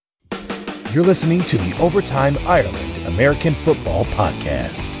You're listening to the Overtime Ireland American Football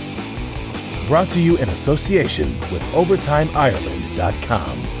Podcast. Brought to you in association with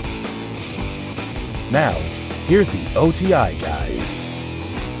OvertimeIreland.com. Now, here's the OTI guys.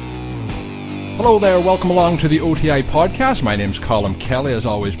 Hello there, welcome along to the OTI podcast. My name's Colin Kelly, as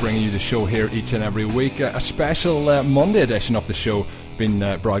always, bringing you the show here each and every week. A special Monday edition of the show being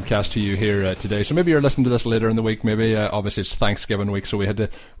broadcast to you here today. So maybe you're listening to this later in the week. Maybe obviously it's Thanksgiving week, so we had to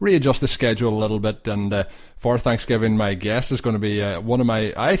readjust the schedule a little bit. And for Thanksgiving, my guest is going to be one of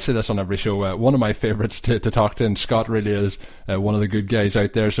my, I say this on every show, one of my favourites to talk to, and Scott really is one of the good guys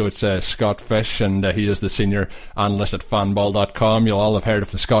out there. So it's Scott Fish, and he is the senior analyst at fanball.com. You'll all have heard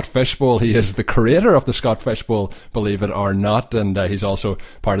of the Scott Fish Bowl. He is the creator of the Scott Fish Bowl, believe it or not, and he's also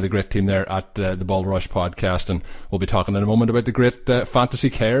part of the great team there at the Bull Rush podcast, and we'll be talking in a moment about the great fantasy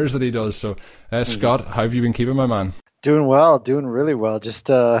cares that he does. So Scott, how have you been keeping, my man? Doing well, doing really well. Just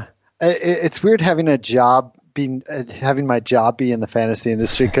it's weird having a job, having my job be in the fantasy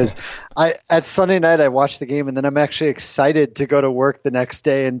industry, because at Sunday night I watch the game and then I'm actually excited to go to work the next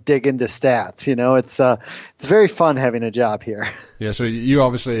day and dig into stats. You know, it's very fun having a job here. Yeah, so you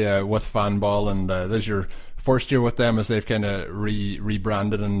obviously with Fanball, and this is your first year with them as they've kind of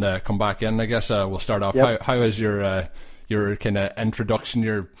rebranded and come back in. I guess we'll start off. Yep. How is your kind of introduction,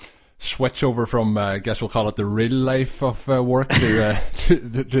 your switch over from, I guess we'll call it the real life of work to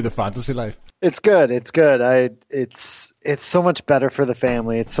the fantasy life? It's good. It's good. It's so much better for the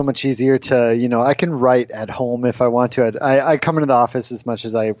family. It's so much easier to, I can write at home if I want to. I come into the office as much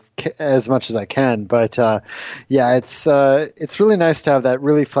as I can. But it's really nice to have that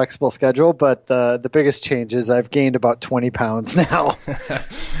really flexible schedule. But the biggest change is I've gained about 20 pounds now.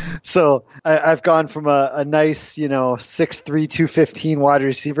 So I've gone from a nice, 6'3", 215 wide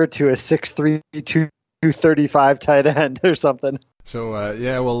receiver to a 6'3", 235 tight end or something. So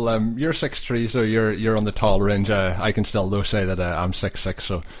you're 6'3", so you're on the tall range. I can still though say that I'm 6'6",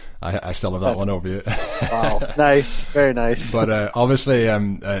 so I still have that one over you. Wow, nice, very nice. But obviously,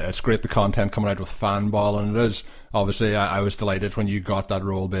 it's great the content coming out with Fanball, and it is. Obviously, I was delighted when you got that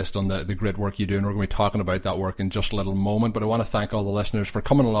role based on the great work you do, and we're going to be talking about that work in just a little moment. But I want to thank all the listeners for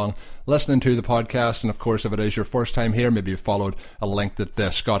coming along, listening to the podcast, and of course, if it is your first time here, maybe you've followed a link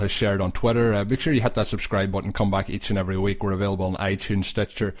that Scott has shared on Twitter, make sure you hit that subscribe button, come back each and every week. We're available on iTunes,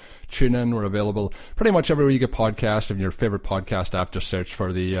 Stitcher, TuneIn. We're available pretty much everywhere you get podcasts. If your favourite podcast app, just search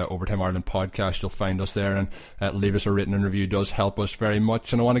for the Overtime Ireland podcast. You'll find us there, and leave us a written and review. Does help us very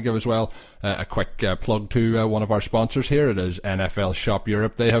much. And I want to give as well a quick plug to one of our sponsors here. It is NFL Shop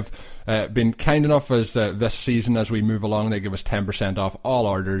Europe. They have been kind enough as this season, as we move along, they give us 10% off all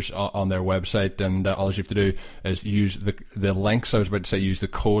orders on their website, and all you have to do is use the links. I was about to say use the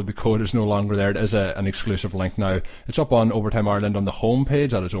code. The code is no longer there. It is an exclusive link now. It's up on Overtime Ireland on the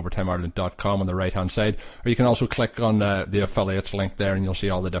homepage. That is overtimeireland.com on the right hand side, or you can also click on the affiliates link there, and you'll see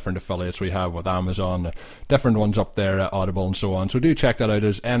all the different affiliates we have with Amazon, different ones up there, Audible and so on. So do check that out.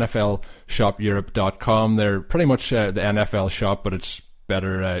 It's nflshopeurope.com. They're pretty much the NFL shop, but it's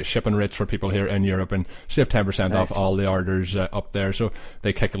better shipping rates for people here in Europe, and save 10% off all the orders up there. So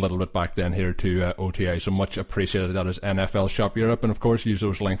they kick a little bit back then here to OTI. So much appreciated. That is NFL Shop Europe, and of course use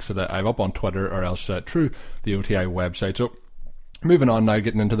those links that I've up on Twitter or else through the OTI website. So moving on now,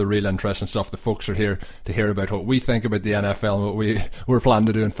 getting into the real interesting stuff. The folks are here to hear about what we think about the NFL and what we're planning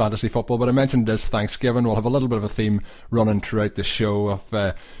to do in fantasy football. But I mentioned this Thanksgiving. We'll have a little bit of a theme running throughout the show of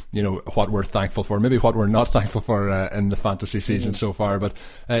what we're thankful for, maybe what we're not thankful for in the fantasy season so far. But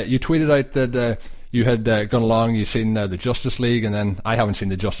you tweeted out that you had gone along, you've seen the Justice League, and then I haven't seen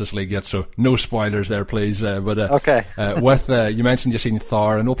the Justice League yet, so no spoilers there, please. Okay. With you mentioned you've seen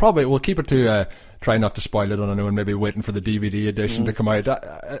Thor, and we'll keep it to try not to spoil it on anyone, maybe waiting for the DVD edition to come out.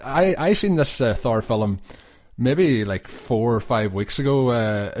 I seen this Thor film maybe like 4 or 5 weeks ago.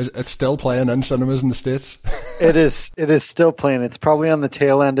 It's still playing in cinemas in the States. It is still playing. It's probably on the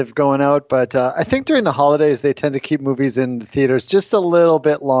tail end of going out, but I think during the holidays they tend to keep movies in the theaters just a little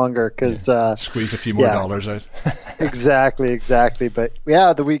bit longer because squeeze a few more dollars out. Exactly. But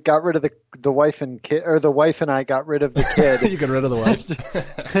we got rid of the wife and kid, or the wife and I got rid of the kid. You got rid of the wife?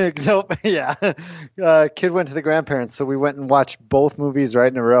 Nope. Yeah. Kid went to the grandparents, so we went and watched both movies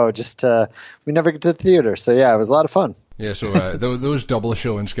right in a row. We never get to the theater, so yeah, it was a lot of fun. Yeah, so those double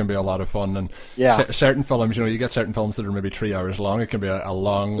showings can be a lot of fun, and certain films, you get certain films that are maybe 3 hours long. It can be a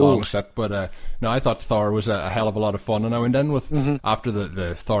long set, but no, I thought Thor was a hell of a lot of fun, and I went in with after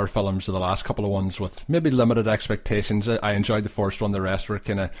the Thor films, the last couple of ones, with maybe limited expectations. I enjoyed the first one. The rest were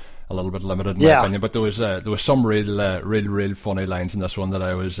kind of a little bit limited in my opinion, but there was some real funny lines in this one that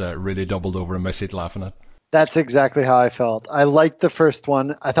I was really doubled over in my seat laughing at. That's exactly how I felt. I liked the first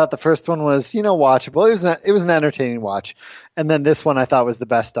one. I thought the first one was, watchable. It was an entertaining watch. And then this one I thought was the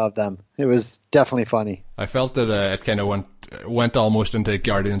best of them. It was definitely funny. I felt that it kind of went almost into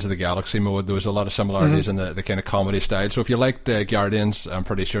Guardians of the Galaxy mode. There was a lot of similarities in the kind of comedy style. So if you liked Guardians, I'm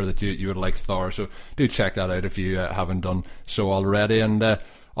pretty sure that you would like Thor. So do check that out if you haven't done so already. And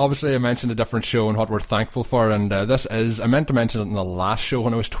obviously, I mentioned a different show and what we're thankful for, and I meant to mention it in the last show.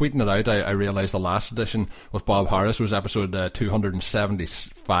 When I was tweeting it out, I realised the last edition with Bob Harris was episode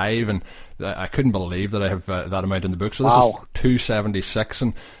 275, and I couldn't believe that I have that amount in the book. So this is 276,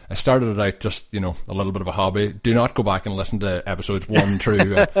 and I started it out just, a little bit of a hobby. Do not go back and listen to episodes 1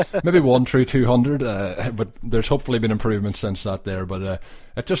 through, maybe 1 through 200, but there's hopefully been improvements since that there, but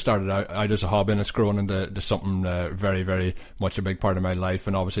it just started out as a hobby, and it's grown into something very, very much a big part of my life.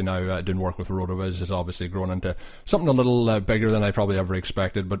 And obviously now doing work with RotoViz has obviously grown into something a little bigger than I probably ever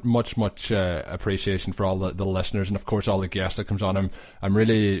expected, but much appreciation for all the listeners, and of course all the guests that comes on. I'm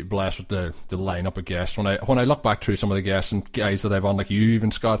really blessed with the lineup of guests. When I look back through some of the guests and guys that I've on, like you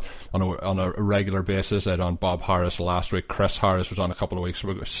even, Scott, on a regular basis. I had on Bob Harris last week, Chris Harris was on a couple of weeks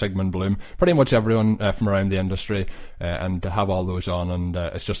ago, Sigmund Bloom, pretty much everyone from around the industry, and to have all those on, and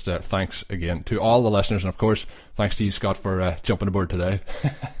it's just thanks again to all the listeners, and of course thanks to you, Scott, for jumping aboard today.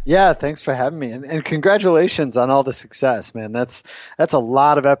 Yeah, thanks for having me, and congratulations on all the success, man. That's a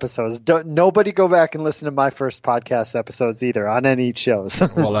lot of episodes. Nobody go back and listen to my first podcast episodes either on any shows.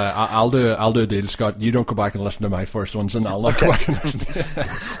 Well, I'll do a deal, Scott. You don't go back and listen to my first ones, and I'll not go back and listen.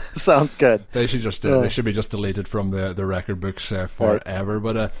 Sounds good. They should just they should be just deleted from the record books forever.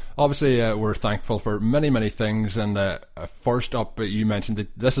 Right. But obviously we're thankful for many things. And first up, you mentioned that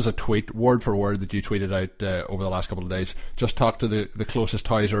this is a tweet, word for word, that you tweeted out over the last couple of days. Just talk to the closest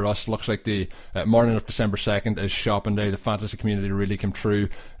Toys R Us. Looks like the morning of December 2nd is shopping day. The fantasy community really came true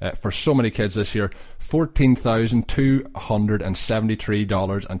for so many kids this year.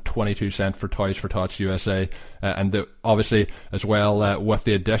 $14,273.22 for Toys for Tots USA, and obviously as well with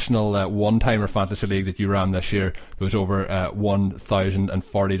the additional one-timer fantasy league that you ran this year, there was over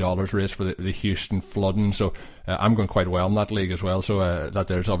 $1,040 raised for the Houston Flooding. So I'm going quite well in that league as well. So that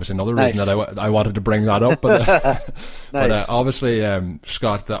there's obviously another reason that I wanted to bring that up. But nice. But obviously,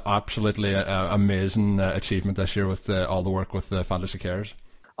 Scott, absolutely amazing achievement this year with all the work with Fantasy Cares.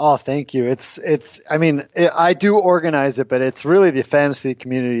 Oh, thank you. I do organize it, but it's really the fantasy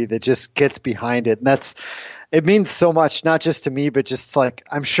community that just gets behind it. And it means so much, not just to me, but just like,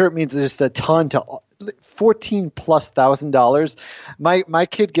 I'm sure it means just a ton to $14,000+. My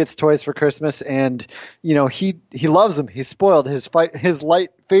kid gets toys for Christmas, and he loves them. He's spoiled. His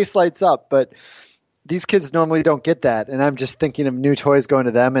face lights up, but these kids normally don't get that, and I'm just thinking of new toys going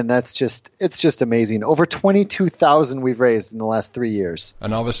to them, and it's just amazing. Over 22,000 we've raised in the last 3 years.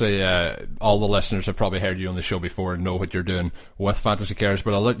 And obviously, all the listeners have probably heard you on the show before and know what you're doing with Fantasy Cares,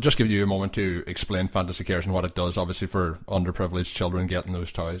 but I'll just give you a moment to explain Fantasy Cares and what it does, obviously, for underprivileged children getting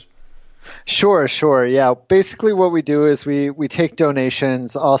those toys. Sure. Yeah. Basically what we do is we take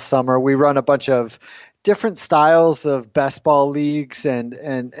donations all summer. We run a bunch of different styles of best ball leagues and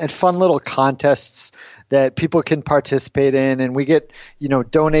fun little contests that people can participate in, and we get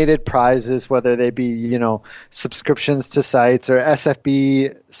donated prizes, whether they be subscriptions to sites or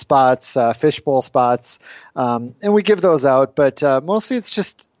SFB spots, fishbowl spots, and we give those out. But mostly it's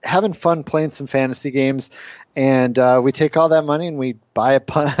just having fun playing some fantasy games, and we take all that money and we buy a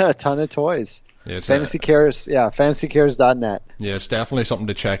ton of toys. Yeah, Fantasy Cares, fantasycares.net. Yeah, it's definitely something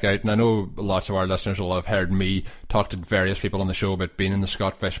to check out, and I know lots of our listeners will have heard me talk to various people on the show about being in the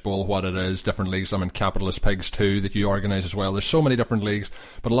Scott Fishbowl, what it is, different leagues. I'm in Capitalist Pigs too, that you organise as well. There's so many different leagues,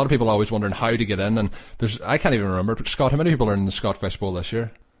 but a lot of people are always wondering how to get in, and I can't even remember, but Scott, how many people are in the Scott Fishbowl this year?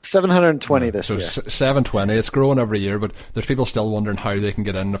 720 this year. 720. It's growing every year, but there's people still wondering how they can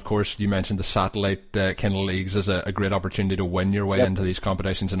get in. Of course, you mentioned the satellite kind of leagues as a great opportunity to win your way into these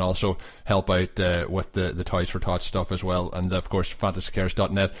competitions and also help out with the Toys for Tots stuff as well. And of course,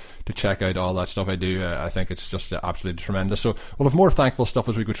 fantasycares.net to check out all that stuff I do. I think it's just absolutely tremendous. So we'll have more thankful stuff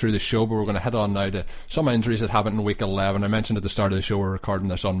as we go through the show, but we're going to head on now to some injuries that happened in week 11. I mentioned at the start of the show we're recording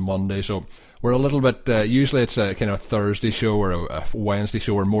this on Monday, so we're a little bit, usually it's a kind of Thursday show or a Wednesday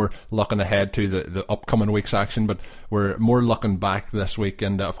show. We're more looking ahead to the upcoming week's action, but we're more looking back this week.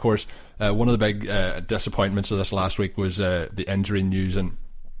 And of course, one of the big disappointments of this last week was the injury news. And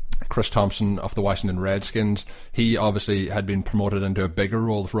Chris Thompson of the Washington Redskins. He obviously had been promoted into a bigger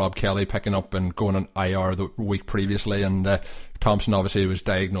role with Rob Kelly picking up and going on IR the week previously, and Thompson obviously was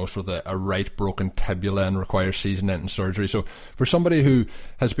diagnosed with a right broken tibia and requires season-ending surgery. So for somebody who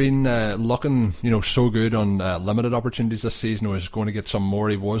has been looking, so good on limited opportunities this season, was going to get some more.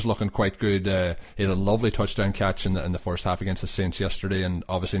 He was looking quite good. He had a lovely touchdown catch in the first half against the Saints yesterday, and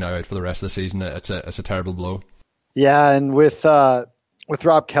obviously now out for the rest of the season. It's a terrible blow. Yeah, and with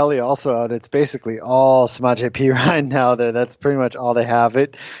Rob Kelly also out, it's basically all Samaje Perine now there. That's pretty much all they have.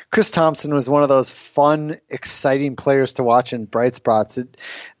 Chris Thompson was one of those fun, exciting players to watch in bright spots.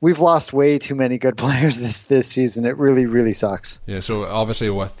 We've lost way too many good players this season. It really, really sucks. Yeah, so obviously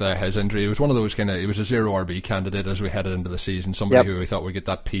with his injury, it was one of those he was a zero RB candidate as we headed into the season. Somebody who we thought would get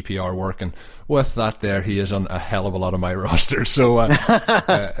that PPR work, and with that there, he is on a hell of a lot of my roster. So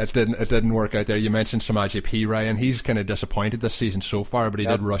it didn't work out there. You mentioned Samaje Perine. He's kind of disappointed this season so far, but he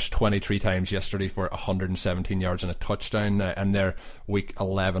did rush 23 times yesterday for 117 yards and a touchdown, and their Week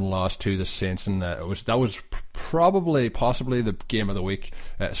 11 loss to the Saints, and that was possibly the game of the week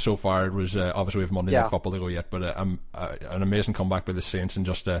so far. It was obviously we have Monday Night Football to go yet, but an amazing comeback by the Saints, and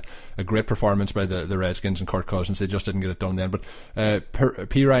just a great performance by the Redskins and Kirk Cousins. They just didn't get it done then, but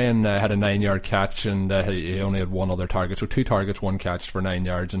Perine had a 9-yard catch, and he only had one other target, so 2 targets, 1 catch for 9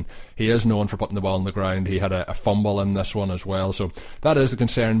 yards, and he is known for putting the ball on the ground. He had a fumble in this one as well, so that is the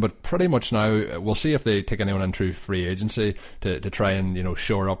concern. But pretty much now we'll see if they take anyone in through free agency to try and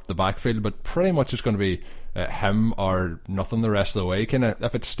shore up the backfield, but pretty much it's going to be him or nothing the rest of the way.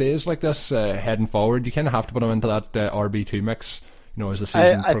 If it stays like this heading forward, you kind of have to put him into that RB2 mix as the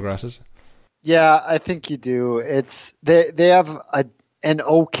season progresses. Yeah, I think you do. It's they have an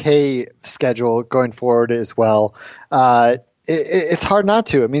okay schedule going forward as well. It's hard not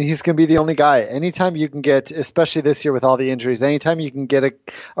to. I mean, he's going to be the only guy. Anytime you can get, especially this year with all the injuries, anytime you can get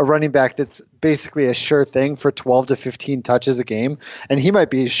a running back that's basically a sure thing for 12 to 15 touches a game, and he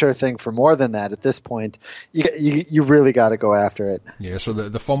might be a sure thing for more than that at this point, you really got to go after it. Yeah, so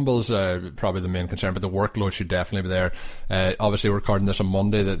the fumbles probably the main concern, but the workload should definitely be there. Obviously, we're recording this on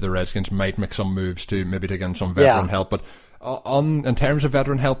Monday, that the Redskins might make some moves to maybe take in some veteran help, but in terms of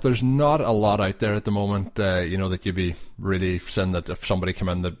veteran help, there's not a lot out there at the moment, that you'd be really saying that if somebody came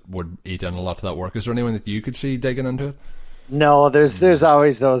in that would eat in a lot of that work. Is there anyone that you could see digging into it? No, there's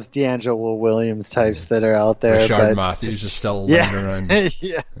always those D'Angelo Williams types that are out there. Rashard Matthews is still lingering around.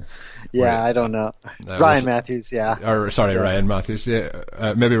 Yeah, I don't know. Ryan Matthews, Ryan Matthews.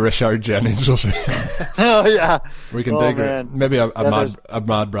 Yeah, maybe Richard Jennings will see. Oh yeah, we can dig it. Maybe a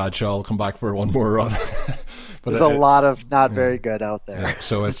Mad Bradshaw will come back for one more run. But there's a lot of not very good out there. Yeah,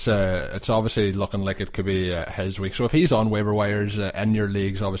 so it's obviously looking like it could be his week. So if he's on waiver wires in your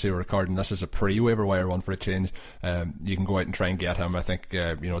leagues, obviously we're recording this as a pre-waiver wire one for a change. You can go out and try and get him. I think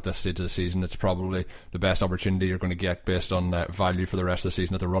at this stage of the season, it's probably the best opportunity you're going to get based on value for the rest of the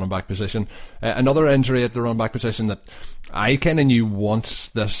season at the running back position. Another injury at the running back position that I kind of knew once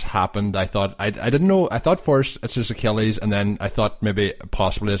this happened. I thought I didn't know. I thought first it's his Achilles, and then I thought maybe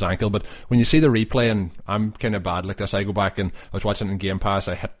possibly his ankle. But when you see the replay, and I'm kind of bad like this, I go back and I was watching it in Game Pass.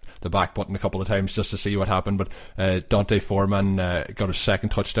 I hit the back button a couple of times just to see what happened. But Dante Foreman got his second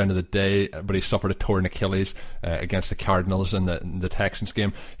touchdown of the day, but he suffered a torn Achilles against the Cardinals in the Texans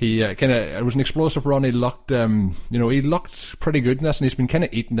game. He it was an explosive run. He looked he looked pretty good in this, and he's been kind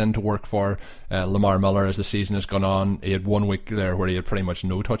of eaten into work for Lamar Miller as the season has gone on. He had 1 week there where he had pretty much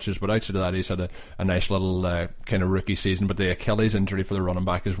no touches, but outside of that, he's had a nice little kind of rookie season. But the Achilles injury for the running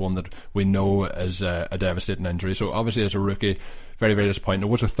back is one that we know is a devastating injury. So obviously as a rookie, very, very disappointing.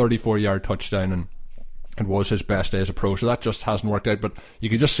 It was a 34-yard touchdown, and it was his best day as a pro, so that just hasn't worked out. But you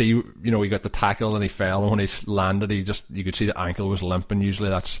could just see, he got the tackle and he fell, and when he landed, you could see the ankle was limping. Usually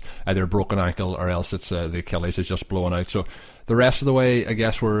that's either a broken ankle or else it's the Achilles is just blowing out. So the rest of the way, I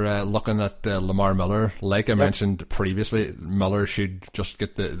guess we're looking at Lamar Miller. Like I mentioned previously, Miller should just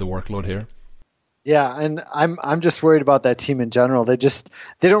get the workload here. Yeah, and I'm just worried about that team in general. They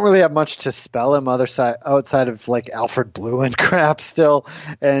don't really have much to spell him outside of like Alfred Blue and crap still,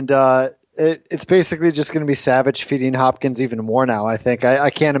 and it's basically just going to be Savage feeding Hopkins even more now. I think I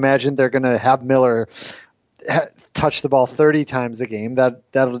can't imagine they're going to have Miller touch the ball 30 times a game.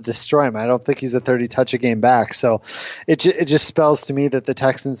 That'll destroy him. I don't think he's a 30 touch a game back. So it just spells to me that the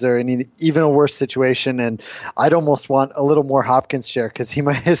Texans are in even a worse situation, and I'd almost want a little more Hopkins share because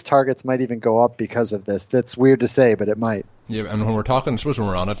his targets might even go up because of this. That's weird to say, but it might. Yeah, and when we're talking, I suppose when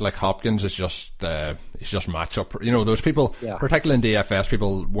we're on it, like Hopkins is just matchup. You know, those people, particularly in DFS,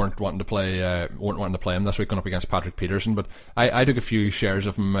 people weren't wanting to play him this week going up against Patrick Peterson. But I took a few shares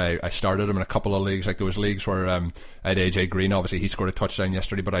of him. I started him in a couple of leagues, like those leagues where I had AJ Green. Obviously, he scored a touchdown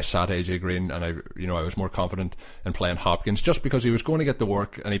yesterday, but I sat AJ Green, and I was more confident in playing Hopkins just because he was going to get the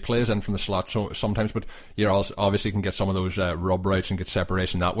work, and he plays in from the slot so sometimes. But you also obviously can get some of those rub routes and get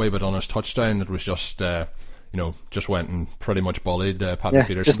separation that way. But on his touchdown, it was just. Just went and pretty much bullied Patrick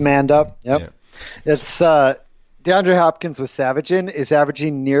Peterson. Just manned up. Yep. Yeah. It's DeAndre Hopkins with Savagin is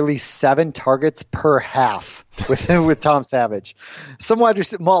averaging nearly 7 targets per half with Tom Savage. A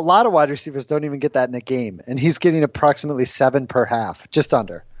lot of wide receivers don't even get that in a game, and he's getting approximately 7 per half, just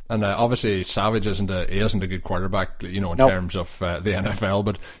under. And obviously, Savage isn't a good quarterback, in terms of the NFL.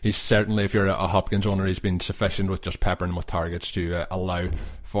 But he's certainly, if you're a Hopkins owner, he's been sufficient with just peppering him with targets to allow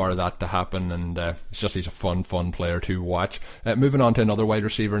for that to happen, and he's a fun player to watch. Moving on to another wide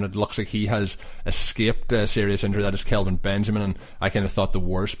receiver, and it looks like he has escaped a serious injury. That is Kelvin Benjamin, and I kind of thought the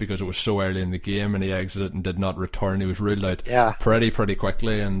worst because it was so early in the game, and he exited and did not return. He was ruled out pretty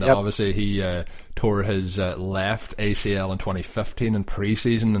quickly, and obviously he tore his left ACL in 2015 in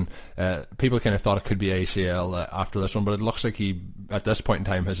preseason, and people kind of thought it could be ACL after this one, but it looks like he, at this point in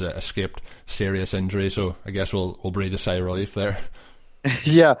time, has escaped serious injury. So I guess we'll breathe a sigh of relief there.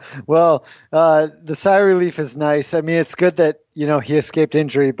 Yeah, well, the sigh of relief is nice. I mean, it's good that he escaped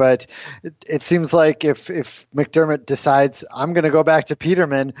injury, but it seems like if McDermott decides I'm going to go back to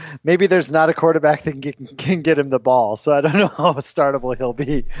Peterman, maybe there's not a quarterback that can get him the ball. So I don't know how startable he'll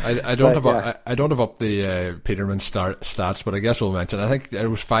be. I don't have up the Peterman stats, but I guess we'll mention. I think it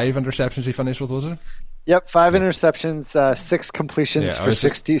was 5 interceptions he finished with, was it? Yep, 5 interceptions, 6 completions for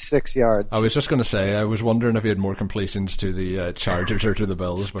 66 yards. I was just going to say, I was wondering if he had more completions to the Chargers or to the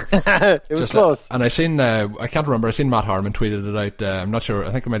Bills, but it was close. And I seen, I can't remember. I seen Matt Harmon tweeted it out. I'm not sure.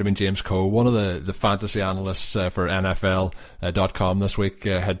 I think it might have been James Coe, one of the fantasy analysts for NFL.com this week,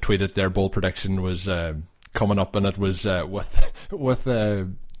 had tweeted their bold prediction was coming up, and it was with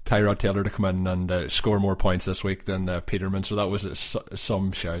Tyrod Taylor to come in and score more points this week than Peterman. So that was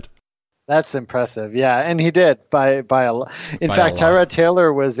some shout. That's impressive. Yeah, and he did by a lot. In fact, Tyrod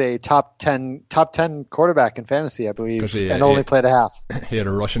Taylor was a top 10 quarterback in fantasy, I believe, and only played a half. He had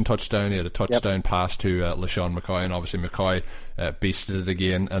a rushing touchdown. He had a touchdown pass to LaShawn McCoy, and obviously McCoy beasted it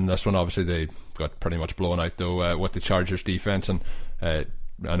again. And this one, obviously, they got pretty much blown out, though, with the Chargers defense. And I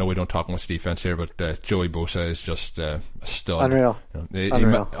know we don't talk much defense here, but Joey Bosa is just a stud. Unreal.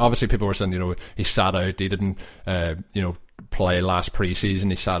 Unreal. Obviously, people were saying, he sat out. He didn't, play last preseason.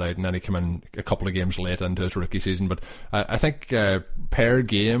 He sat out, and then he came in a couple of games late into his rookie season. But I think per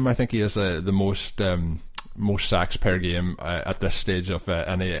game, I think he has the most sacks per game at this stage of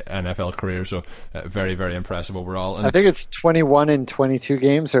any NFL career. So very, very impressive overall. And I think it's 21 in 22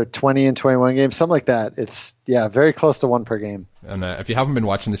 games or 20 in 21 games, something like that. It's very close to 1 per game. And if you haven't been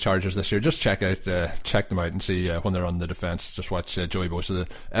watching the Chargers this year, just check them out and see when they're on the defense. Just watch Joey Bosa.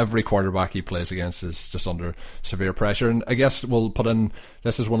 Every quarterback he plays against is just under severe pressure. And I guess we'll put in,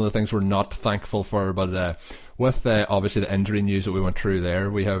 this is one of the things we're not thankful for, but with obviously the injury news that we went through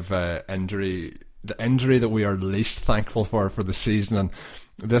there, we have the injury that we are least thankful for the season. And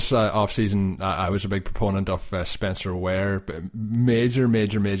this off-season, I was a big proponent of Spencer Ware, major in the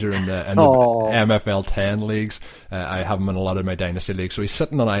MFL 10 leagues. I have him in a lot of my dynasty leagues, so he's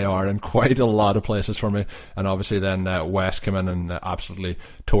sitting on IR in quite a lot of places for me. And obviously then Wes came in and absolutely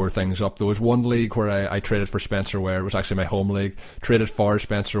tore things up. There was one league where I traded for Spencer Ware. It was actually my home league. Traded for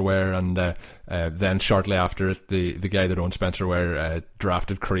Spencer Ware, and then shortly after it, the guy that owns Spencer Ware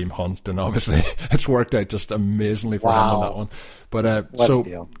drafted Kareem Hunt, and obviously it's worked out just amazingly for him on that one. But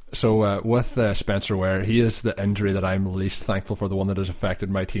so with Spencer Ware, he is the injury that I'm least thankful for, the one that has affected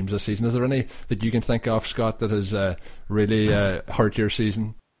my teams this season. Is there any that you can think of, Scott, that has really hurt your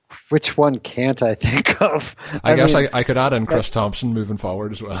season? Which one can't I think of? I guess I could add in Chris Thompson moving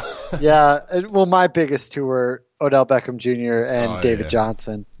forward as well. Yeah, well, my biggest two were Odell Beckham Jr. and David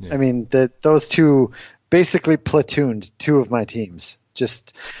Johnson. Yeah. I mean, those two basically platooned 2 of my teams.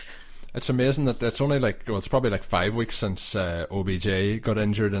 It's amazing that it's only it's probably 5 weeks since OBJ got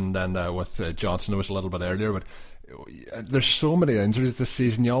injured, and then with Johnson it was a little bit earlier, but there's so many injuries this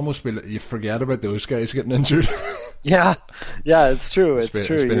season, you forget about those guys getting injured. Yeah, it's true. It's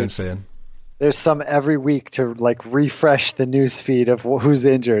true. It's been insane. There's some every week to refresh the news feed of who's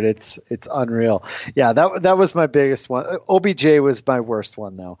injured. It's unreal. Yeah, that was my biggest one. OBJ was my worst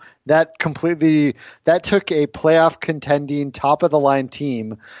one though. That took a playoff contending top of the line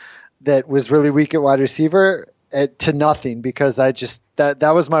team that was really weak at wide receiver to nothing because I just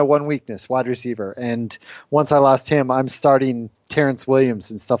that was my one weakness, wide receiver. And once I lost him, I'm starting Terrence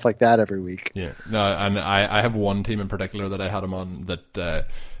Williams and stuff like that every week. Yeah, no, and I have one team in particular that I had him on that.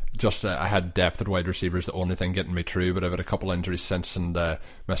 I had depth at wide receivers, the only thing getting me through, but I've had a couple injuries since, and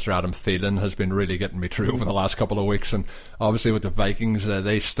Mr. Adam Thielen has been really getting me through over the last couple of weeks. And obviously with the Vikings,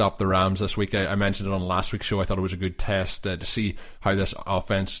 they stopped the Rams this week. I mentioned it on last week's show. I thought it was a good test to see how this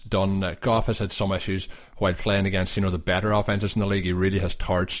offense done. Goff has had some issues while playing against the better offenses in the league. He really has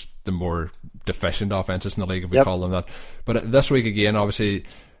torched the more deficient offenses in the league, if we call them that. But this week again, obviously,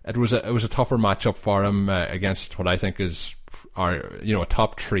 it was a tougher matchup for him against what I think is a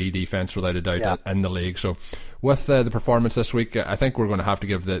top 3 defense without a doubt in the league. So with the performance this week, I think we're going to have to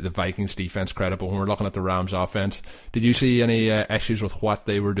give the Vikings defense credit. But when we're looking at the Rams offense, did you see any issues with what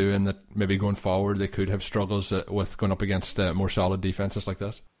they were doing that maybe going forward they could have struggles with going up against more solid defenses like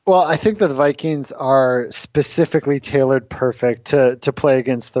this? Well, I think that the Vikings are specifically tailored perfect to play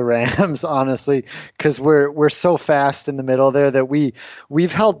against the Rams, honestly, because we're so fast in the middle there that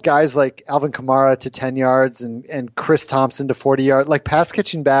we've held guys like Alvin Kamara to 10 yards and Chris Thompson to 40 yards. Like pass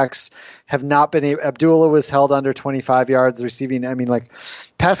catching backs have not been able. Abdullah was held under 25 yards receiving. I mean, like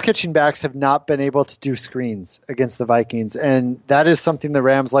pass catching backs have not been able to do screens against the Vikings, and that is something the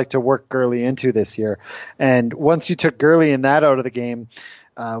Rams like to work Gurley into this year. And once you took Gurley and that out of the game,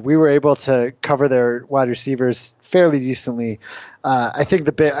 we were able to cover their wide receivers fairly decently. I think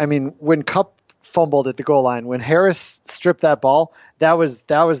when Kupp fumbled at the goal line, when Harris stripped that ball, that was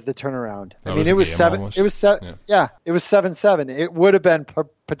the turnaround. It was 7-7. It would have been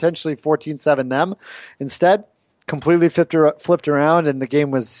potentially 14-7 them. Instead, completely flipped around, and the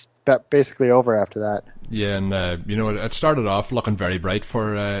game was basically over after that. Yeah, and it started off looking very bright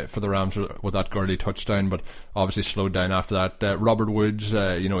for the Rams with that Gurley touchdown, but obviously slowed down after that. Robert Woods,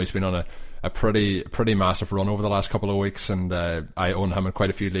 he's been on a pretty massive run over the last couple of weeks, and I own him in quite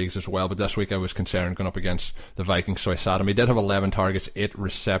a few leagues as well. But this week I was concerned going up against the Vikings, so I sat him. He did have 11 targets, 8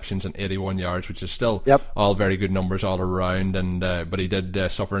 receptions, and 81 yards, which is still all very good numbers all around. And but he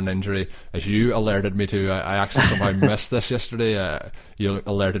did suffer an injury, as you alerted me to. I actually somehow missed this yesterday. You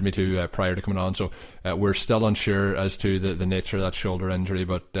alerted me to prior to coming on, so we're still unsure as to the nature of that shoulder injury,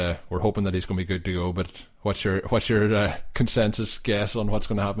 but we're hoping that he's going to be good to go. But what's your consensus guess on what's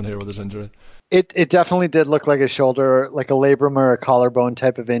going to happen here with his injury? It definitely did look like a shoulder, like a labrum or a collarbone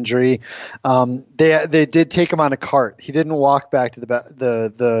type of injury. They did take him on a cart. He didn't walk back to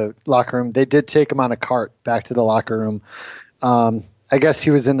the locker room. They did take him on a cart back to the locker room. I guess he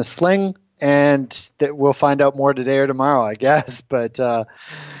was in a sling, and we'll find out more today or tomorrow, I guess. But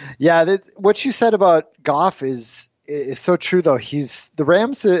what you said about Goff is so true, though. The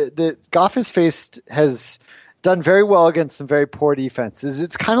Rams, Goff has done very well against some very poor defenses.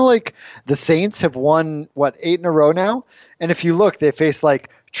 It's kind of like the Saints have won 8 in a row now, and if you look, they face like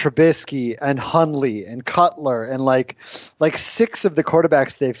Trubisky and Hundley and Cutler, and like 6 of the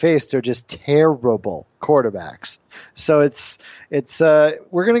quarterbacks they faced are just terrible quarterbacks. So it's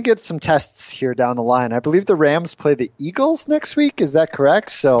we're going to get some tests here down the line. I believe the Rams play the Eagles next week. Is that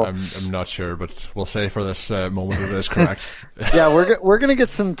correct? So I'm not sure, but we'll say for this moment it is correct. Yeah, we're going to get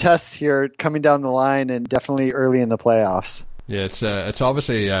some tests here coming down the line, and definitely early in the playoffs. Yeah, it's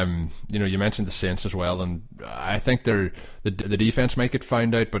obviously you mentioned the Saints as well, and I think the defense might get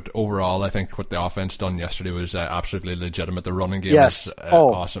found out, but overall I think what the offense done yesterday was absolutely legitimate. The running game was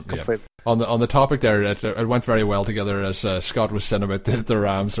awesome. Completely. Yeah. On the topic there, it went very well together, as Scott was saying about the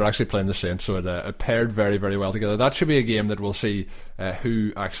Rams. They're actually playing the Saints, so it paired very, very well together. That should be a game that we'll see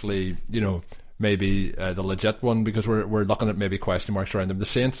who actually maybe the legit one, because we're looking at maybe question marks around them. The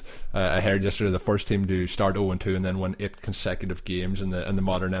Saints, I heard yesterday, the first team to start 0-2 and then win 8 consecutive games in the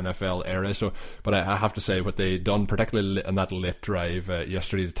modern NFL era. So, but I have to say what they done, particularly in that late drive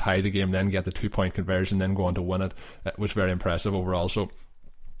yesterday to tie the game, then get the 2-point conversion, then go on to win it, was very impressive overall. So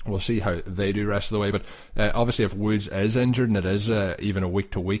we'll see how they do rest of the way. But obviously if Woods is injured, and it is even a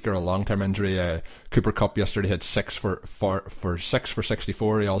week-to-week or a long-term injury, Cooper Kupp yesterday had 6 for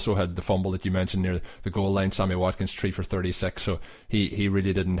 64. He also had the fumble that you mentioned near the goal line. Sammy Watkins 3 for 36. So he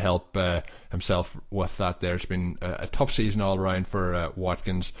really didn't help himself with that there. It's been a tough season all around for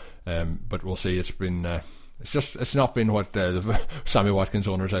Watkins, but we'll see. It's not been what the Sammy Watkins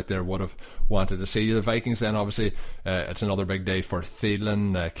owners out there would have wanted to see. The Vikings then, obviously, it's another big day for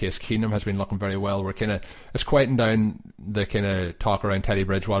Thielen. Case Keenum has been looking very well. It's quieting down the kind of talk around Teddy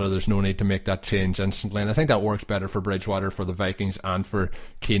Bridgewater. There's no need to make that change instantly, and I think that works better for Bridgewater, for the Vikings, and for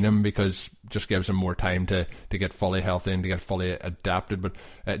Keenum, because it just gives him more time to get fully healthy and to get fully adapted.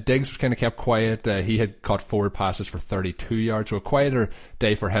 But Diggs was kind of kept quiet. He had caught 4 passes for 32 yards, so a quieter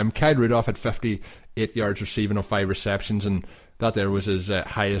day for him. Kyle Rudolph had 58 8 yards receiving on 5 receptions, and that there was his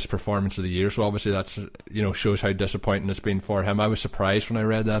highest performance of the year. So obviously that's, shows how disappointing it's been for him. I was surprised when I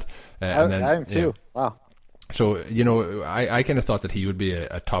read that. I am too. Yeah. Wow. So, I kind of thought that he would be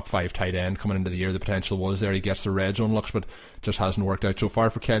a top 5 tight end coming into the year. The potential was there. He gets the red zone looks, but just hasn't worked out so far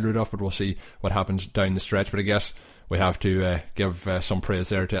for Kyle Rudolph, but we'll see what happens down the stretch. But I guess we have to give some praise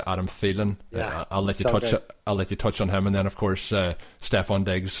there to Adam Thielen. Yeah, I'll let you touch on him, and then of course Stefon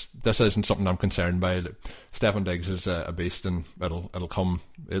Diggs. This isn't something I'm concerned by. Stefon Diggs is a beast, and he'll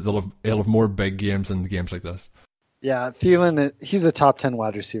have more big games than games like this. Yeah, Thielen, he's a top 10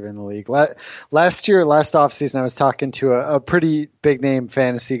 wide receiver in the league. Last offseason, I was talking to a pretty big-name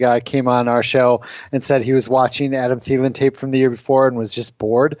fantasy guy, came on our show and said he was watching Adam Thielen tape from the year before and was just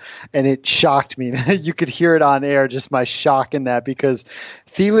bored. And it shocked me. You could hear it on air, just my shock in that, because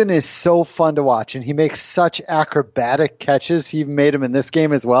Thielen is so fun to watch, and he makes such acrobatic catches. He even made them in this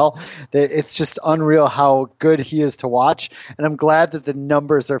game as well. It's just unreal how good he is to watch. And I'm glad that the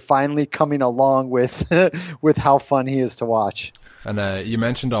numbers are finally coming along with how fun he is to watch. And you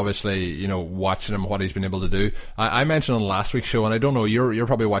mentioned, obviously, watching him, what he's been able to do. I mentioned on last week's show, and I don't know, you're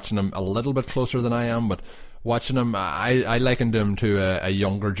probably watching him a little bit closer than I am, but watching him, I likened him to a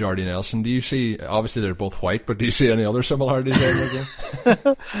younger Jordy Nelson. Do you see, obviously they're both white, but do you see any other similarities there in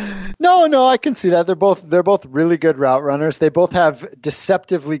the game? No, I can see that. They're both really good route runners. They both have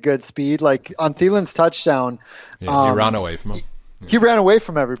deceptively good speed. Like on Thielen's touchdown, he ran away from him. He ran away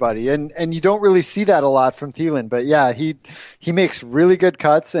from everybody, and you don't really see that a lot from Thielen. But yeah, he makes really good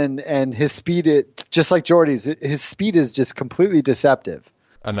cuts, and his speed, just like Jordy's, his speed is just completely deceptive.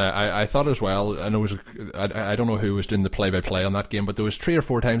 And I thought as well, and it was I don't know who was doing the play-by-play on that game, but there was 3 or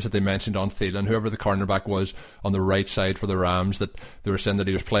 4 times that they mentioned on Thielen, whoever the cornerback was on the right side for the Rams, that they were saying that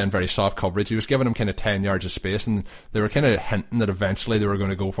he was playing very soft coverage. He was giving him kind of 10 yards of space, and they were kind of hinting that eventually they were going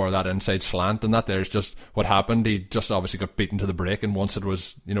to go for that inside slant, and that there's just what happened. He just obviously got beaten to the break, and once it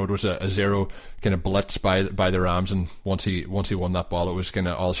was, it was a zero kind of blitz by the Rams, and once he won that ball, it was kind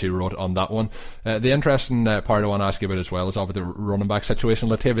of all she wrote on that one. The interesting part I want to ask you about as well is over the running back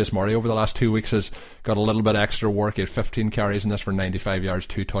situation. Latavius Murray over the last 2 weeks has got a little bit extra work. He had 15 carries in this for 95 yards,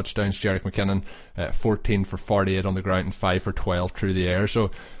 2 touchdowns. Jerick McKinnon 14 for 48 on the ground and 5 for 12 through the air.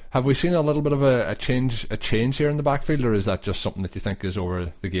 So have we seen a little bit of a change here in the backfield, or is that just something that you think is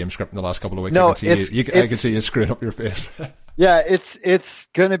over the game script in the last couple of weeks? No, I can see you screwing up your face. Yeah, it's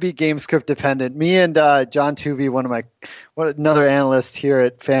going to be game script dependent. Me and John Tuvey, another analyst here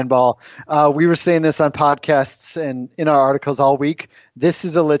at Fanball, we were saying this on podcasts and in our articles all week. This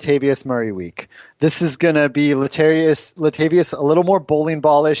is a Latavius Murray week. This is going to be Latavius a little more bowling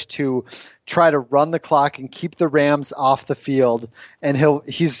ballish to try to run the clock and keep the Rams off the field. And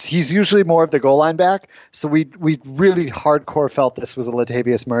he's usually more of the goal line back. So we really hardcore felt this was a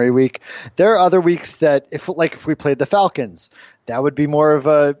Latavius Murray week. There are other weeks that if we played the Falcons, that would be more of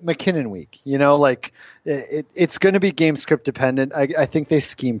a McKinnon week. It's going to be game script dependent. I think they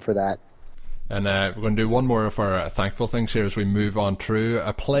scheme for that. And we're going to do one more of our thankful things here as we move on through.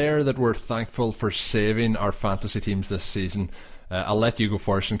 A player that we're thankful for saving our fantasy teams this season. I'll let you go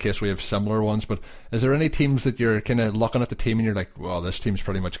first in case we have similar ones, but is there any teams that you're kind of looking at the team and you're like, well, this team's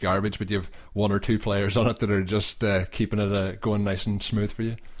pretty much garbage, but you have 1 or 2 players on it that are just keeping it going nice and smooth for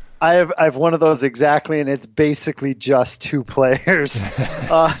you? I have one of those exactly, and it's basically just 2 players.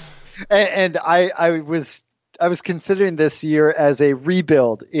 And I was considering this year as a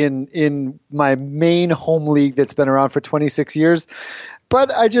rebuild in my main home league that's been around for 26 years. But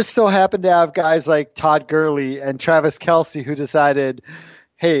I just so happen to have guys like Todd Gurley and Travis Kelce who decided,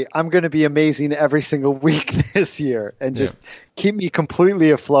 hey, I'm going to be amazing every single week this year and just keep me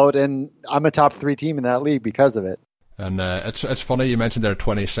completely afloat. And I'm a top 3 team in that league because of it. And it's funny you mentioned their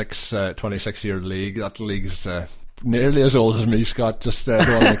 26-year league. That league's nearly as old as me, Scott. Just don't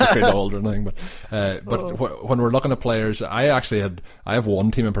want to make it feel old or anything. But when we're looking at players, I have one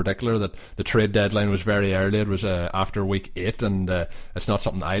team in particular that the trade deadline was very early. It was after week 8, and it's not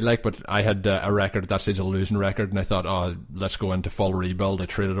something I like. But I had a record at that stage, a losing record, and I thought, let's go into full rebuild. I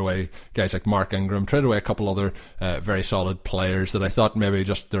traded away guys like Mark Ingram, traded away a couple other very solid players that I thought maybe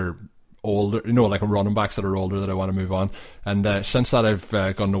just they're older, like running backs that are older that I want to move on. And since that, I've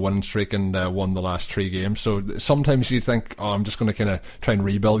gone on a winning streak and won the last 3 games. So sometimes you think, I'm just going to kind of try and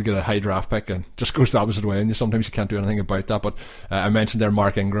rebuild, get a high draft pick, and just goes the opposite way. And sometimes you can't do anything about that. But I mentioned there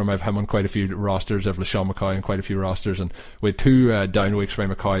Mark Ingram. I've him on quite a few rosters. I've LaShawn McCoy on quite a few rosters, and we had 2 down weeks by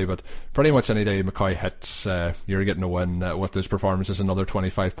McCoy. But pretty much any day McCoy hits, you're getting a win with those performances. Another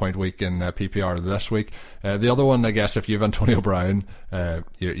 25-point week in PPR this week. The other one, I guess, if you have Antonio Brown,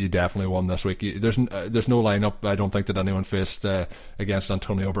 you definitely one this week. There's no lineup I don't think that anyone faced against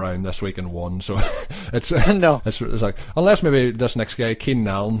Antonio Brown this week and won. So it's no. It's like, unless maybe this next guy, Keenan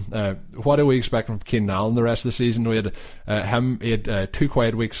Allen. What are we expecting from Keenan Allen the rest of the season? We had he had 2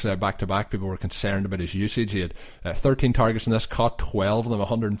 quiet weeks back to back. People were concerned about his usage. He had 13 targets in this, caught 12 of them,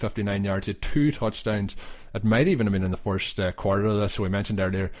 159 yards. He had 2 touchdowns. It might even have been in the first quarter of this. So we mentioned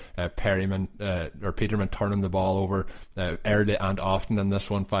earlier Peterman turning the ball over early and often in this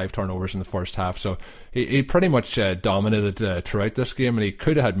one, 5 turnovers in the first half. So he pretty much dominated throughout this game, and he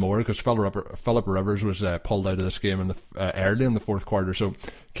could have had more because Philip Rivers was pulled out of this game early in the fourth quarter. So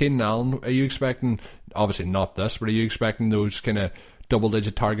Keenan Allen, are you expecting, obviously not this, but are you expecting those kind of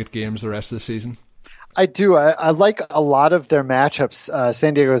double-digit target games the rest of the season? I do. I like a lot of their matchups,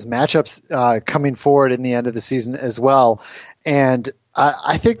 San Diego's matchups coming forward in the end of the season as well. And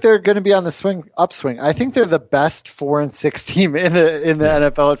I think they're going to be on the upswing. I think they're the best 4-6 team in the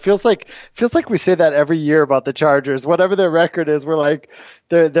NFL. It feels like we say that every year about the Chargers. Whatever their record is, we're like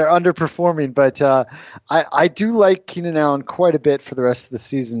they're underperforming. But I do like Keenan Allen quite a bit for the rest of the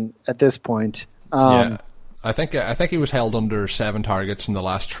season at this point. Yeah. I think he was held under 7 targets in the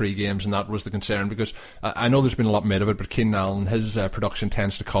last 3 games, and that was the concern, because I know there's been a lot made of it, but Keenan Allen, his production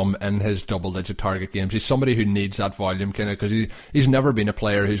tends to come in his double-digit target games. He's somebody who needs that volume, kind of, because he's never been a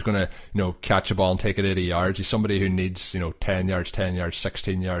player who's going to catch a ball and take it 80 yards. He's somebody who needs 10 yards,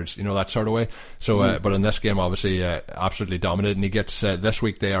 16 yards, that sort of way. So, but in this game, obviously, absolutely dominated, and he gets this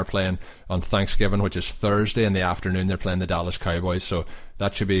week they are playing on Thanksgiving, which is Thursday in the afternoon. They're playing the Dallas Cowboys, so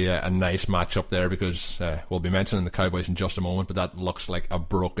that should be a nice matchup there, because we'll be mentioning the Cowboys in just a moment, but that looks like a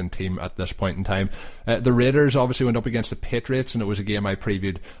broken team at this point in time. The Raiders obviously went up against the Patriots, and it was a game I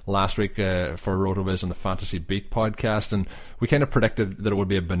previewed last week for RotoViz on the Fantasy Beat podcast, and we kind of predicted that it would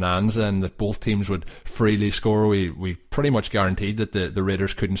be a bonanza and that both teams would freely score. We pretty much guaranteed that the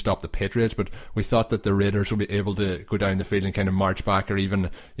Raiders couldn't stop the Patriots, but we thought that the Raiders would be able to go down the field and kind of march back, or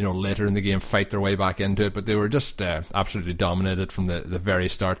even later in the game fight their way back into it, but they were just absolutely dominated from the very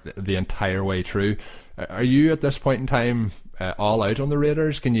start, the entire way through. Are you at this point in time all out on the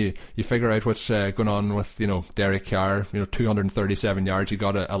Raiders? Can you figure out what's going on with Derek Carr? 237 yards. He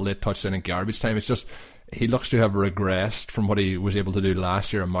got a late touchdown in garbage time. It's just, he looks to have regressed from what he was able to do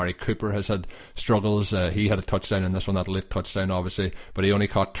last year. Amari Cooper has had struggles. He had a touchdown in this one, that late touchdown obviously, but he only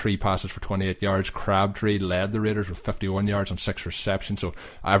caught 3 passes for 28 yards. Crabtree led the Raiders with 51 yards on 6 receptions, so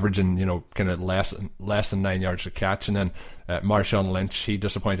averaging kind of less than 9 yards a catch. And then Marshawn Lynch, he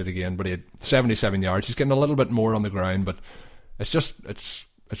disappointed again, but he had 77 yards. He's getting a little bit more on the ground, but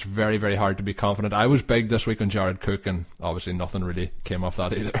it's very, very hard to be confident. I was big this week on Jared Cook, and obviously nothing really came off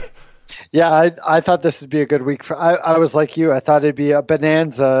that either. Yeah, I thought this would be a good week for. I was like you. I thought it'd be a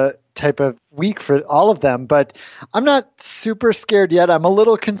bonanza type of week for all of them, but I'm not super scared yet. I'm a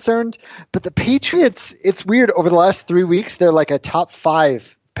little concerned. But the Patriots, it's weird. Over the last 3 weeks, they're like a top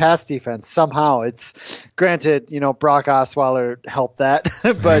 5 pass defense somehow. It's granted, Brock Osweiler helped that,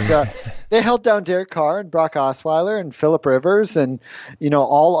 but they held down Derek Carr and Brock Osweiler and Phillip Rivers, and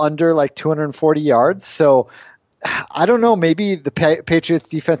all under like 240 yards. So I don't know. Maybe the Patriots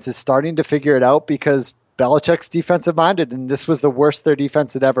defense is starting to figure it out, because Belichick's defensive minded, and this was the worst their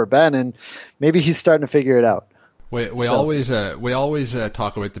defense had ever been, and maybe he's starting to figure it out. We always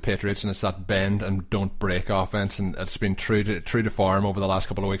talk about the Patriots, and it's that bend and don't break offense, and it's been true to form over the last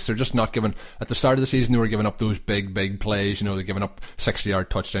couple of weeks. They're just not giving. At the start of the season, they were giving up those big plays. They're giving up 60-yard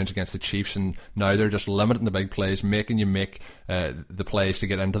touchdowns against the Chiefs, and now they're just limiting the big plays, making you make the plays to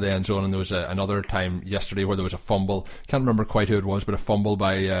get into the end zone. And there was another time yesterday where there was a fumble. Can't remember quite who it was, but a fumble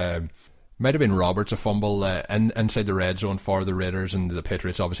by. Might have been Roberts, a fumble inside the red zone for the Raiders, and the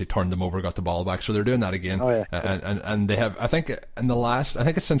Patriots obviously turned them over, got the ball back. So they're doing that again. Oh, yeah. And they have, I think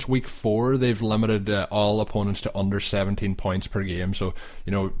it's since week 4, they've limited all opponents to under 17 points per game. So,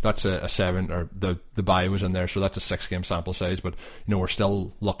 that's a 7, or the bye was in there, so that's a 6-game sample size. But, we're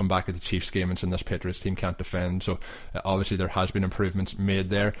still looking back at the Chiefs game and saying this Patriots team can't defend. So obviously there has been improvements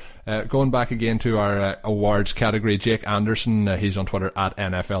made there. Going back again to our awards category, Jake Anderson, he's on Twitter at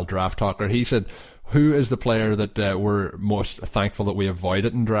NFL Draft Talker. He said, who is the player that we're most thankful that we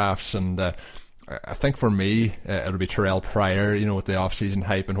avoided in drafts? And I think for me, it'll be Terrell Pryor, with the off-season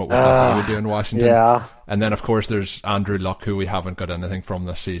hype and what we thought he would do in Washington. Yeah. And then, of course, there's Andrew Luck, who we haven't got anything from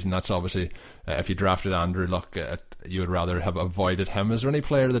this season. That's obviously, if you drafted Andrew Luck, you would rather have avoided him. Is there any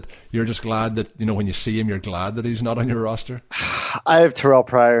player that you're just glad that, when you see him, you're glad that he's not on your roster? I have Terrell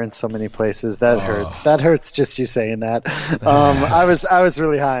Pryor in so many places. That hurts. That hurts just you saying that. I was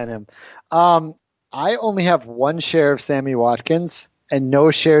really high on him. I only have 1 share of Sammy Watkins and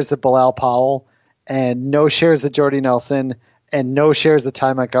no shares of Bilal Powell and no shares of Jordy Nelson and no shares of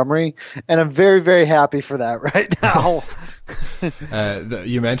Ty Montgomery, and I'm very, very happy for that right now.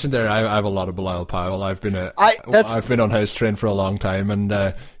 You mentioned there, I have a lot of Bilal Powell. I've been on his train for a long time,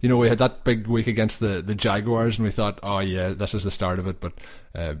 and we had that big week against the Jaguars, and we thought, oh yeah, this is the start of it. But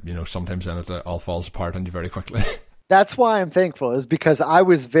sometimes then it all falls apart on you very quickly. That's why I'm thankful, is because I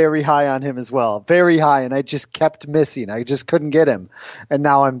was very high on him as well, very high, and I just kept missing. I just couldn't get him, and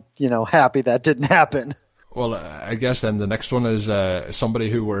now I'm happy that didn't happen. Well, I guess then the next one is somebody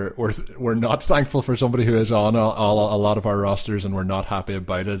who we're not thankful for, somebody who is on a lot of our rosters and we're not happy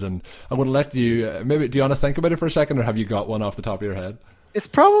about it. And I'm going to let you maybe, do you want to think about it for a second, or have you got one off the top of your head?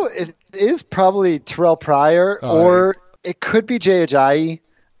 It is probably Terrell Pryor, or it could be Jay Ajayi.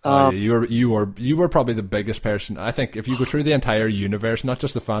 You were probably the biggest person. I think if you go through the entire universe, not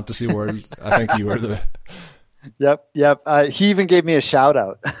just the fantasy world, I think you were the. Yep. He even gave me a shout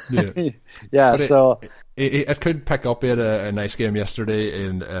out. Yeah. It could pick up. He had a nice game yesterday,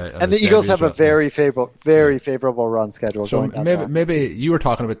 and the Eagles have a very favorable run schedule. So maybe you were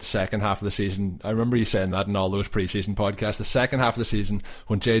talking about the second half of the season. I remember you saying that in all those preseason podcasts. The second half of the season,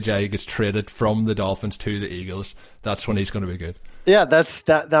 when JJ gets traded from the Dolphins to the Eagles, that's when he's going to be good. Yeah,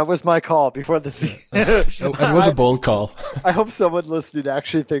 that was my call before the season. It was a bold call. I hope someone listening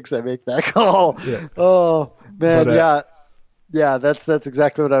actually thinks I make that call. Yeah. Oh man, yeah, that's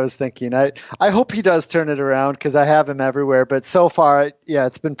exactly what I was thinking. I hope he does turn it around, because I have him everywhere. But so far,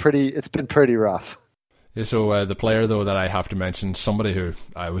 it's been pretty rough. Yeah, so the player, though, that I have to mention, somebody who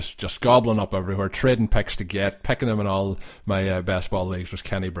I was just gobbling up everywhere, trading picks to get, picking him in all my best ball leagues, was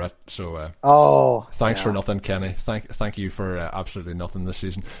Kenny Britt. So thanks for nothing, Kenny. Thank you for absolutely nothing this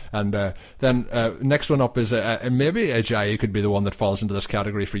season. And then next one up is maybe Ajayi could be the one that falls into this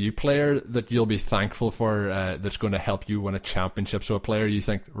category for you. Player that you'll be thankful for, that's going to help you win a championship. So a player you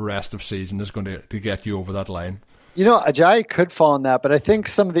think rest of season is going to get you over that line. Ajayi could fall in that, but I think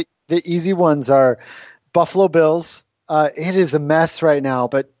some of the easy ones are Buffalo Bills. It is a mess right now,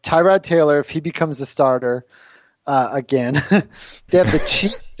 but Tyrod Taylor, if he becomes a starter again, they have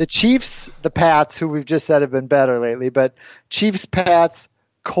the Chiefs, the Pats, who we've just said have been better lately, but Chiefs, Pats,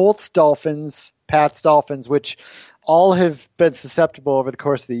 Colts, Dolphins, Pats, Dolphins, which all have been susceptible over the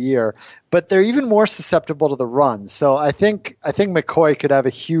course of the year, but they're even more susceptible to the run. So I think McCoy could have a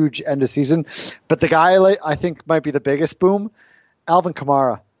huge end of season, but the guy I think might be the biggest boom, Alvin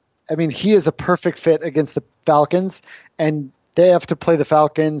Kamara. I mean, he is a perfect fit against the Falcons, and they have to play the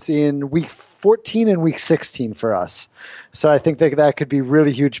Falcons in week 14 and week 16 for us. So I think that could be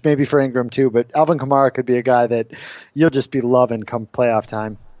really huge, maybe for Ingram too, but Alvin Kamara could be a guy that you'll just be loving come playoff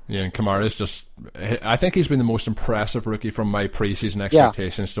time. Yeah, and Kamara's I think he's been the most impressive rookie from my preseason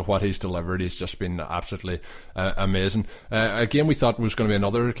expectations to what he's delivered. He's just been absolutely amazing. A game we thought was going to be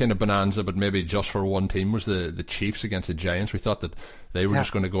another kind of bonanza, but maybe just for one team, was the Chiefs against the Giants. We thought that they were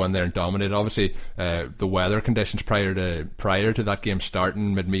just going to go in there and dominate. Obviously, the weather conditions prior to that game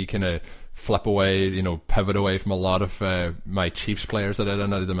starting made me kind of flip away, pivot away from a lot of my Chiefs players that I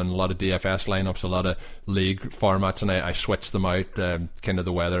had them in a lot of DFS lineups, a lot of league formats, and I switched them out. Kind of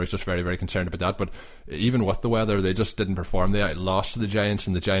the weather, I was just very, very concerned about that. But even with the weather, they just didn't perform. They lost to the Giants,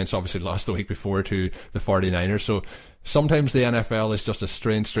 and the Giants obviously lost the week before to the 49ers. So sometimes the NFL is just a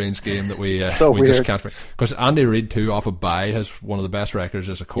strange game that we just can't. Because Andy Reid too, off a bye, has one of the best records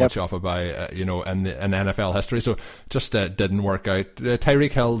as a coach off a bye, in NFL history. So just didn't work out.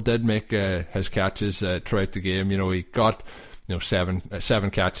 Tyreek Hill did make his catches throughout the game. He got seven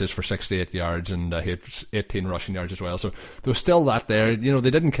catches for 68 yards, and he had 18 rushing yards as well. So there was still that there.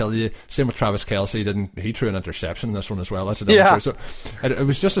 They didn't kill you. Same with Travis Kelce. He threw an interception in this one as well. That's a different story. So it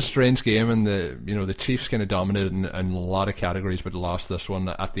was just a strange game, and the Chiefs kind of dominated in a lot of categories, but lost this one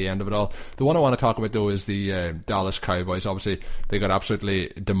at the end of it all. The one I want to talk about though is the Dallas Cowboys. Obviously, they got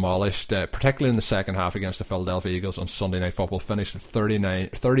absolutely demolished, particularly in the second half against the Philadelphia Eagles on Sunday Night Football. Finished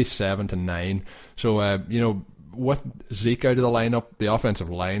 37-9. So with Zeke out of the lineup, the offensive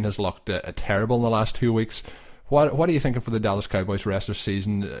line has looked terrible in the last 2 weeks. What are you thinking for the Dallas Cowboys rest of the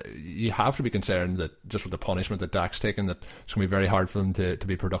season? You have to be concerned that just with the punishment that Dak's taken, that it's going to be very hard for them to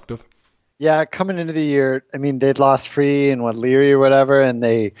be productive. Yeah, coming into the year, I mean, they'd lost Free and Leary or whatever, and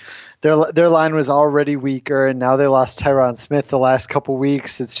their line was already weaker, and now they lost Tyron Smith the last couple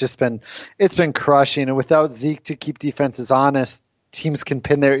weeks. It's been crushing, and without Zeke to keep defenses honest, teams can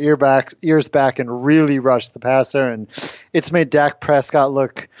pin their ears back and really rush the passer, and it's made Dak Prescott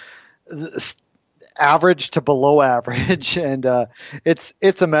look average to below average, and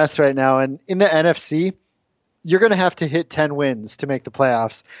it's a mess right now. And in the NFC, you're going to have to hit 10 wins to make the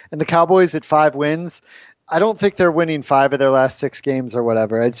playoffs, and the Cowboys at 5 wins, I don't think they're winning 5 of their last 6 games or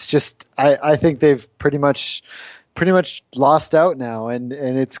whatever. It's just I think they've pretty much pretty much lost out now, and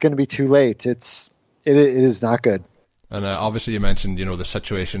it's going to be too late. It is not good. And obviously, you mentioned the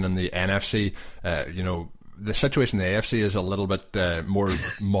situation in the NFC. The situation in the AFC is a little bit more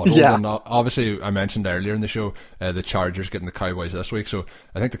muddled. Yeah. And obviously, I mentioned earlier in the show the Chargers getting the Cowboys this week. So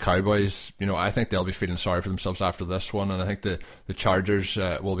I think the Cowboys, I think they'll be feeling sorry for themselves after this one. And I think the Chargers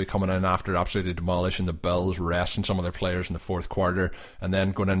will be coming in after absolutely demolishing the Bills, resting some of their players in the fourth quarter, and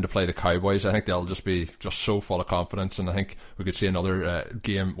then going in to play the Cowboys. I think they'll just be so full of confidence. And I think we could see another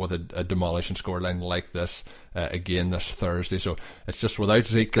game with a demolishing scoreline like this again this Thursday. So it's just without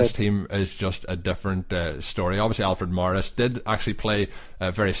Zeke, this team is just a different story. Obviously, Alfred Morris did actually play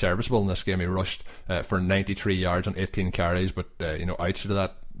very serviceable in this game. He rushed for 93 yards on 18 carries, but outside of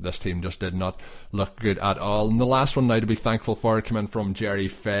that, this team just did not look good at all. And the last one now to be thankful for came in from Jerry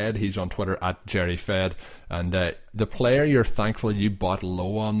Fed. He's on Twitter at Jerry Fed. And the player you're thankful you bought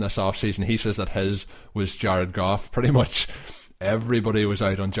low on this offseason, he says that his was Jared Goff. Pretty much everybody was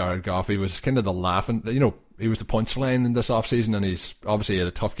out on Jared Goff. He was kind of the laughing, he was the punchline in this offseason, and he's obviously had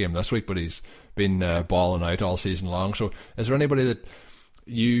a tough game this week, but he's been balling out all season long. So is there anybody that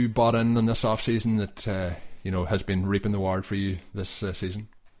you bought in this offseason that has been reaping the reward for you this season?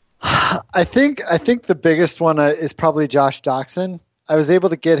 I think the biggest one is probably Josh Doxson. I was able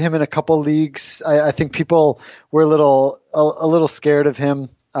to get him in a couple leagues. I think people were a little scared of him.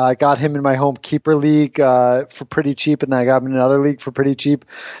 I got him in my home keeper league for pretty cheap, and then I got him in another league for pretty cheap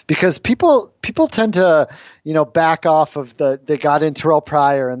because people tend to back off of they got in Terrell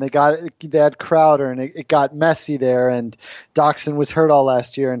Pryor and they had Crowder, and it got messy there, and Doxson was hurt all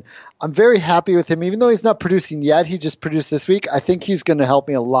last year, and I'm very happy with him even though he's not producing yet. He just produced this week. I think he's going to help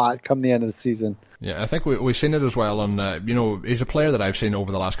me a lot come the end of the season. Yeah, I think we've seen it as well on, he's a player that I've seen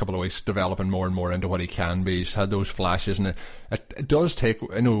over the last couple of weeks developing more and more into what he can be. He's had those flashes, and it does take,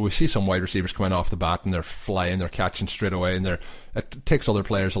 we see some wide receivers coming off the bat and they're flying, they're catching straight away, and it takes other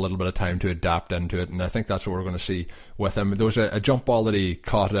players a little bit of time to adapt into it, and I think that's what we're going to see with him. There was a jump ball that he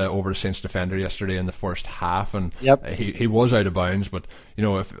caught over the Saints defender yesterday in the first half, and he was out of bounds, but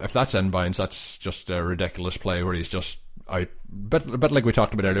if that's inbounds, that's just a ridiculous play where he's just out, bit like we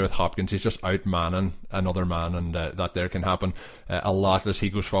talked about earlier with Hopkins. He's just out-manning another man, and that there can happen a lot as he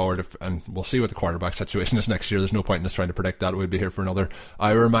goes forward. And we'll see what the quarterback situation is next year. There's no point in us trying to predict that. We'll be here for another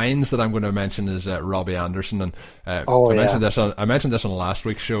hour. Mines that I'm going to mention is Robbie Anderson, and I mentioned this on last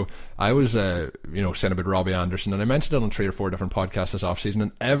week's show. I was saying about Robbie Anderson, and I mentioned it on 3 or 4 different podcasts this offseason,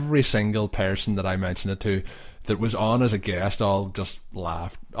 and every single person that I mentioned it to that was on as a guest all just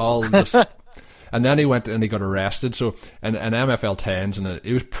laughed, all just and then he went and he got arrested. So in MFL 10s, and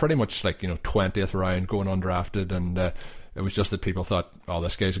it was pretty much like 20th round going undrafted, and it was just that people thought, oh,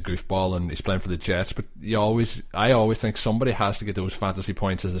 this guy's a goofball and he's playing for the Jets. But I always think somebody has to get those fantasy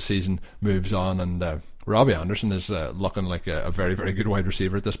points as the season moves on, and Robbie Anderson is looking like a very, very good wide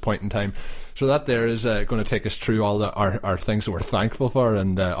receiver at this point in time. So that there is going to take us through all our things that we're thankful for,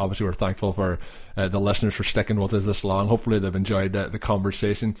 and obviously we're thankful for the listeners for sticking with us this long. Hopefully they've enjoyed the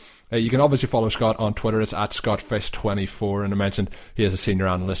conversation. You can obviously follow Scott on Twitter. It's at ScottFish24, and I mentioned he is a senior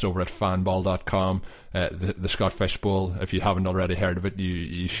analyst over at fanball.com. The Scott Fish Bowl, if you haven't already heard of it,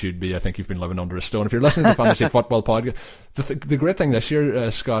 you should be. I think you've been living under a stone. If you're listening to the Fantasy Football Podcast, the great thing this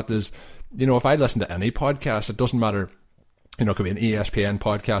year, Scott, is if I listen to any podcast, it doesn't matter. It could be an ESPN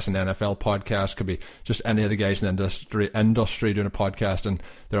podcast, an NFL podcast, could be just any of the guys in the industry doing a podcast, and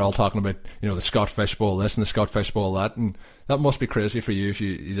they're all talking about, the Scott Fish Bowl this and the Scott Fish Bowl that, and that must be crazy for you if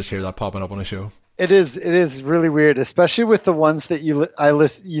you just hear that popping up on a show. It is really weird, especially with the ones that I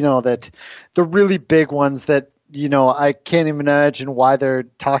list, that the really big ones that, I can't even imagine why they're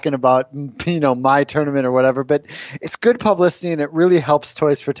talking about, my tournament or whatever, but it's good publicity and it really helps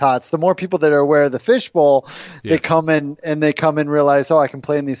Toys for Tots. The more people that are aware of the Fish Bowl, they come in and realize, I can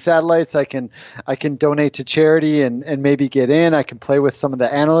play in these satellites. I can donate to charity and maybe get in. I can play with some of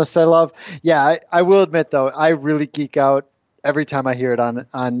the analysts I love. Yeah, I will admit though, I really geek out every time I hear it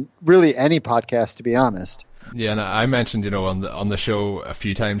on really any podcast, to be honest. Yeah, and I mentioned, on the show a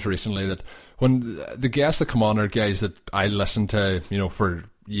few times recently that when the guests that come on are guys that I listen to, for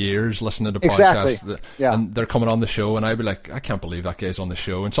years, listening to podcasts, and they're coming on the show, and I'd be like, I can't believe that guy's on the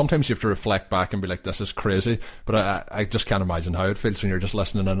show. And sometimes you have to reflect back and be like, this is crazy. But I just can't imagine how it feels when you're just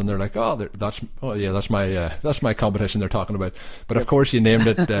listening in, and they're like, that's my competition they're talking about. But of course, you named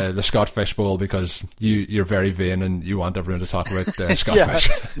it the Scott Fish Bowl because you're very vain and you want everyone to talk about Scott Fish.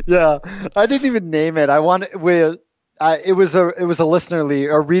 Yeah, I didn't even name it. It was a listener league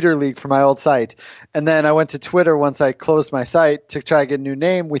or reader league for my old site. And then I went to Twitter once I closed my site to try to get a new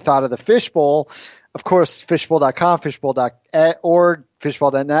name. We thought of the Fish Bowl. Of course, fishbowl.com, fishbowl.org,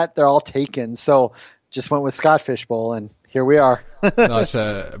 fishbowl.net, they're all taken. So just went with Scott Fishbowl, and here we are. No,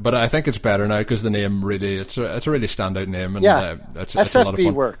 but I think it's better now because the name really, it's a really standout name. And, it's SFB a lot of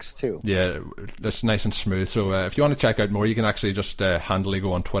fun. works too. Yeah, it's nice and smooth. So if you want to check out more, you can actually just handily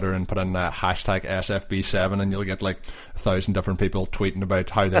go on Twitter and put in hashtag SFB7, and you'll get like 1,000 different people tweeting about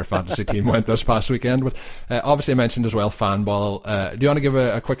how their fantasy team went this past weekend. But obviously I mentioned as well Fanball. Do you want to give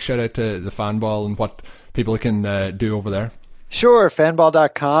a quick shout out to the Fanball and what people can do over there? Sure,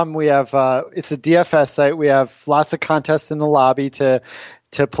 fanball.com. We have it's a DFS site. We have lots of contests in the lobby to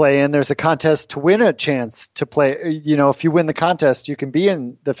play in. There's a contest to win a chance to play. If you win the contest, you can be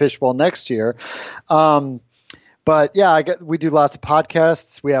in the Fishbowl next year. But yeah, we do lots of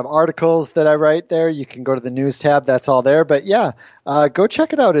podcasts. We have articles that I write there. You can go to the news tab. That's all there. But yeah, go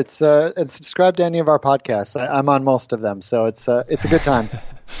check it out. It's and subscribe to any of our podcasts. I'm on most of them, so it's a good time.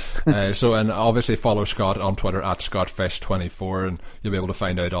 And obviously follow Scott on Twitter at ScottFish24, and you'll be able to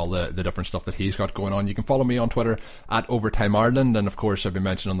find out all the different stuff that he's got going on. You can follow me on Twitter at Overtime Ireland, and of course I've been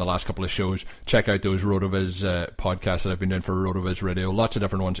mentioning on the last couple of shows, check out those RotoViz podcasts that I've been doing for RotoViz Radio. Lots of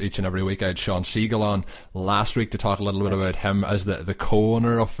different ones each and every week. I had Sean Siegel on last week to talk a little bit about him as the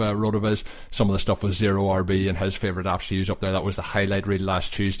co-owner of RotoViz. Some of the stuff with Zero RB and his favourite apps to use up there. That was the highlight reel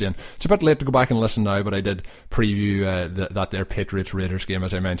last Tuesday, and it's a bit late to go back and listen now, but I did preview that their Patriots-Raiders game,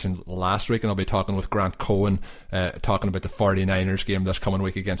 as I mentioned last week, and I'll be talking with Grant Cohen talking about the 49ers game this coming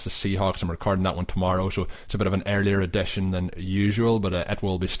week against the Seahawks. I'm recording that one tomorrow, so it's a bit of an earlier edition than usual, but it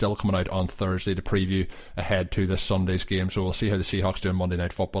will be still coming out on Thursday to preview ahead to this Sunday's game. So we'll see how the Seahawks do on Monday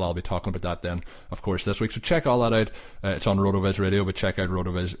Night Football. I'll be talking about that then, of course, this week. So check all that out. It's on RotoViz Radio, but check out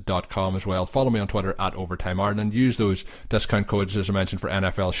rotoviz.com as well. Follow me on Twitter at Overtime Ireland. Use those discount codes, as I mentioned, for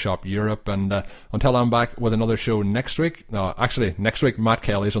NFL Shop Europe. And until I'm back with another show next week. No, actually, next week Matt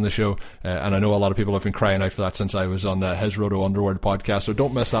Kelly's on the show, and I know a lot of people have been crying out for that since I was on his Roto Underworld podcast, so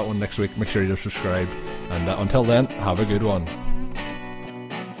don't miss that one next week. Make sure you're subscribed, and until then, have a good one.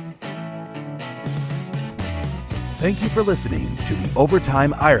 Thank you for listening to the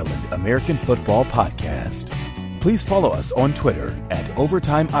Overtime Ireland American Football Podcast. Please follow us on Twitter at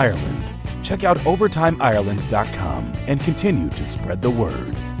Overtime Ireland. Check out OvertimeIreland.com and continue to spread the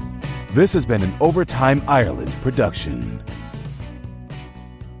word. This has been an Overtime Ireland production.